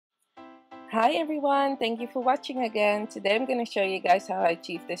Hi everyone, thank you for watching again. Today I'm going to show you guys how I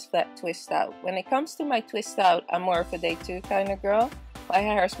achieve this flat twist out. When it comes to my twist out, I'm more of a day 2 kind of girl. My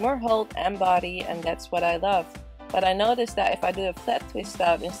hair has more hold and body, and that's what I love. But I noticed that if I do a flat twist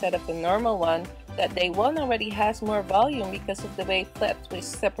out instead of the normal one, that day 1 already has more volume because of the way flat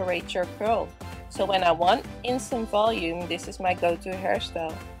twists separate your curl. So when I want instant volume, this is my go-to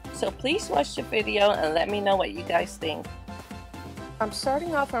hairstyle. So please watch the video and let me know what you guys think. I'm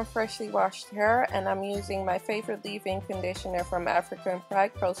starting off on freshly washed hair, and I'm using my favorite leave-in conditioner from African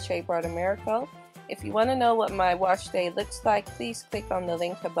Pride Sheabutter Leave-in. If you want to know what my wash day looks like, please click on the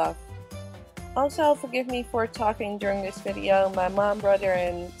link above. Also, forgive me for talking during this video. My mom, brother,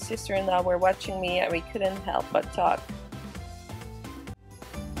 and sister-in-law were watching me and we couldn't help but talk.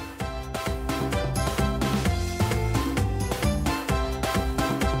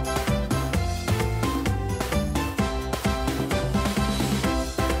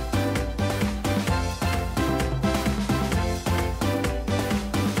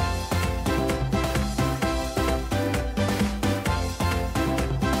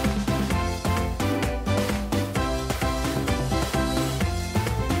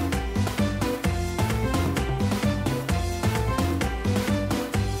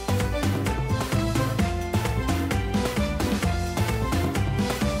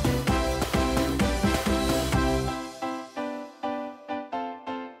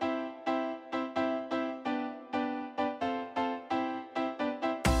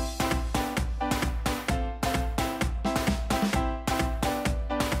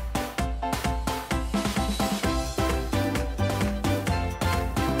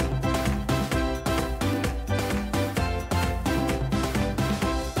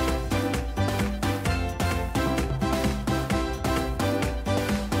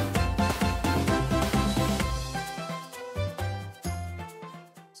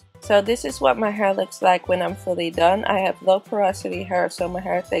 So this is what my hair looks like when I'm fully done. I have low porosity hair, so my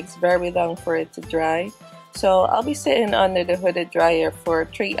hair takes very long for it to dry. So I'll be sitting under the hooded dryer for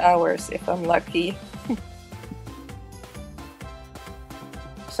 3 hours if I'm lucky.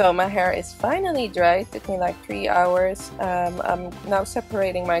 So my hair is finally dry. It took me like 3 hours. I'm now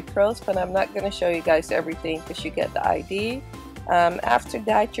separating my curls, but I'm not going to show you guys everything because you get the idea. After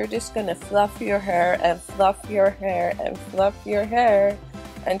that, you're just going to fluff your hair and fluff your hair and fluff your hair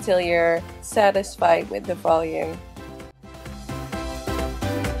until you're satisfied with the volume.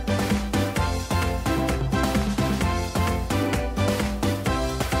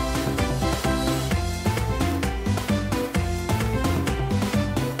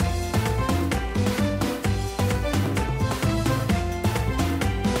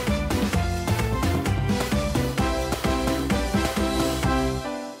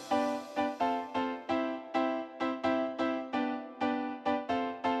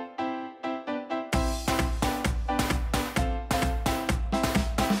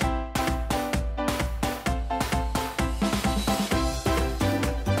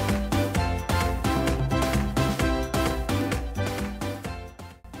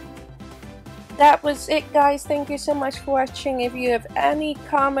 That was it, guys. Thank you so much for watching. If you have any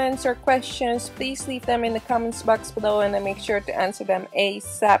comments or questions, please leave them in the comments box below and I make sure to answer them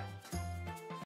ASAP.